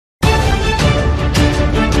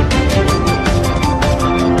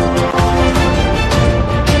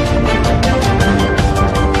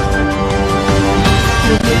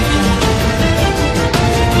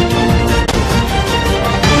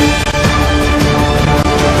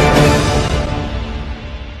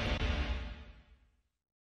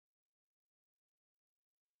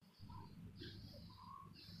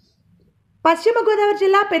పశ్చిమ గోదావరి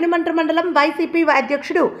జిల్లా పెనుమంట్ర మండలం వైసీపీ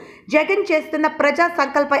అధ్యక్షుడు జగన్ చేస్తున్న ప్రజా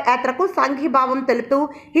సంకల్ప యాత్రకు సంఘీభావం తెలుపుతూ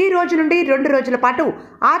ఈ రోజు నుండి 2 రోజుల పాటు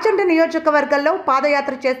ఆచంట నియోజకవర్గంలో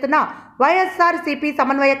పాదయాత్ర చేస్తున్న వైఎస్ఆర్సీపీ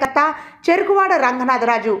సమన్వయకర్త చెరుకువాడ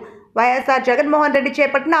రంగనాథరాజు వైఎస్ఆర్ జగన్మోహన్ రెడ్డి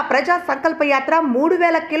చేపట్టిన ప్రజా సంకల్ప యాత్ర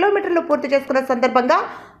 3000 కిలోమీటర్లు పూర్తి చేసుకున్న సందర్భంగా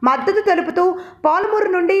మద్దతు తెలుపుతూ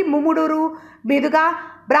పాలమూరు నుండి ముమ్ముడూరు మీదుగా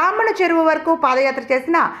బ్రాహ్మణ చెరువు వరకు పాదయాత్ర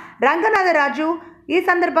చేసిన రంగనాథరాజు ఈ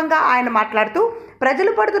సందర్భంగా ఆయన మాట్లాడుతూ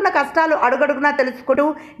ప్రజలు పడుతున్న కష్టాలు అడుగడుగునా తెలుసుకుంటూ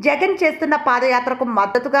జగన్ చేస్తున్న పాదయాత్రకు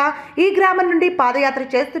మద్దతుగా ఈ గ్రామం నుండి పాదయాత్ర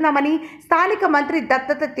చేస్తున్నామని, స్థానిక మంత్రి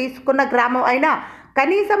దత్తత తీసుకున్న గ్రామం అయినా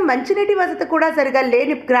కనీసం మంచినీటి వసతి కూడా సరిగా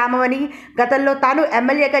లేని గ్రామం అని, గతంలో తాను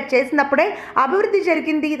ఎమ్మెల్యేగా చేసినప్పుడే అభివృద్ధి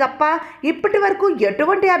జరిగింది తప్ప ఇప్పటి వరకు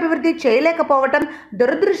ఎటువంటి అభివృద్ధి చేయలేకపోవటం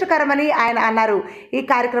దురదృష్టకరమని ఆయన అన్నారు. ఈ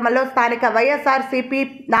కార్యక్రమంలో స్థానిక వైఎస్ఆర్సీపీ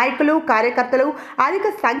నాయకులు, కార్యకర్తలు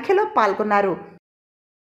అధిక సంఖ్యలో పాల్గొన్నారు.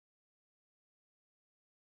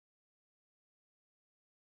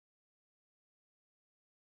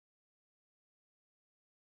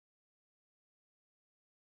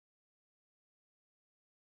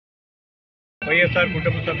 వైఎస్ఆర్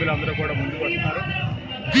కుటుంబ సభ్యులందరూ కూడా ముందుకు వస్తున్నారు.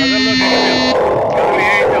 ప్రజల్లో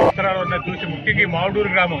ఏదైతే అవసరాలు ఉన్నాయో చూసి, ముఖ్యంగా మావుడూరు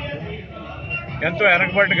గ్రామం ఎంతో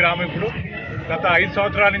వెనకబడిన గ్రామం. ఇప్పుడు గత 5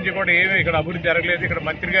 సంవత్సరాల నుంచి కూడా ఏమీ ఇక్కడ అభివృద్ధి జరగలేదు. ఇక్కడ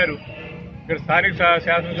మంత్రి గారు, ఇక్కడ స్థానిక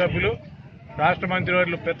శాసనసభ్యులు, రాష్ట్ర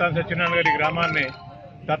మంత్రివర్యులు పెత్తాన సత్యనారాయణ గారు ఈ గ్రామాన్ని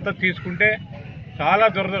దత్తత తీసుకుంటే చాలా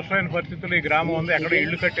దురదృష్టమైన పరిస్థితులు ఈ గ్రామం ఉంది. ఎక్కడ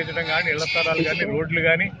ఇళ్లు కట్టించడం కానీ, ఇళ్ల స్థలాలు కానీ, రోడ్లు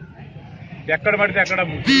కానీ, ఎక్కడ పడితే అక్కడ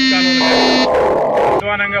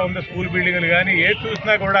అధ్వానంగా ఉన్న స్కూల్ బిల్డింగ్లు కానీ ఏది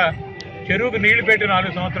చూసినా కూడా చెరువుకు నీళ్లు పెట్టి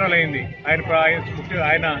 4 సంవత్సరాలు అయింది.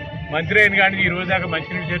 ఆయన మంత్రి అయిన కానీ ఈ రోజు దాకా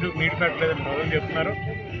మంచినీళ్ళు చెరువుకు నీళ్లు పెట్టలేదని ప్రజలు చెప్తున్నారు.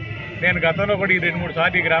 నేను గతంలో కూడా ఈ 2-3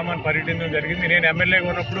 సార్లు ఈ గ్రామాన్ని పర్యటించడం జరిగింది. నేను ఎమ్మెల్యేగా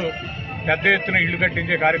ఉన్నప్పుడు పెద్ద ఎత్తున ఇళ్లు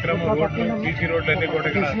కట్టించే కార్యక్రమం, రోడ్లు, సీసీ రోడ్లు అన్నీ కూడా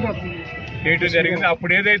ఇక్కడ చేయడం జరిగింది.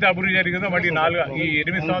 అప్పుడు ఏదైతే అభివృద్ధి జరిగిందో మళ్ళీ ఈ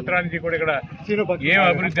 8 సంవత్సరాల నుంచి కూడా ఇక్కడ ఏం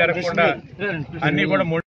అభివృద్ధి జరగకుండా అన్నీ కూడా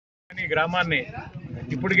ఈ గ్రామాన్ని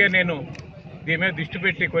ఇప్పటికే నేను దీని మీద దృష్టి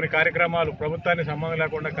పెట్టి కొన్ని కార్యక్రమాలు, ప్రభుత్వానికి సంబంధం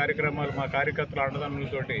లేకుండా కార్యక్రమాలు మా కార్యకర్తల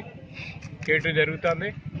అండదండలతోటి చేయటం జరుగుతుంది.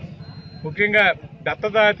 ముఖ్యంగా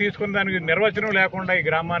దత్తత తీసుకున్న దానికి నిర్వచనం లేకుండా ఈ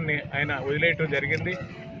గ్రామాన్ని ఆయన వదిలేయటం జరిగింది.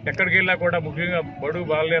 ఎక్కడికి వెళ్ళినా కూడా ముఖ్యంగా బడుగు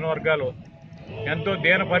బలహీన వర్గాలు ఎంతో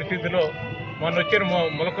దీన పరిస్థితిలో మొన్న వచ్చిన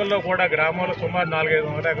ములకల్లో కూడా గ్రామంలో సుమారు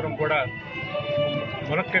 400-500 ఎకరం కూడా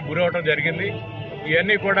ములక్కి గురవడం జరిగింది.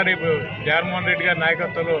 ఇవన్నీ కూడా రేపు జగన్మోహన్ రెడ్డి గారి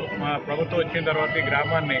నాయకత్వంలో మా ప్రభుత్వం వచ్చిన తర్వాత ఈ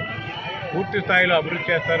గ్రామాన్ని పూర్తి స్థాయిలో అభివృద్ధి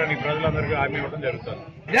చేస్తారని ప్రజలందరికీ హామీ ఇవ్వడం జరుగుతుంది.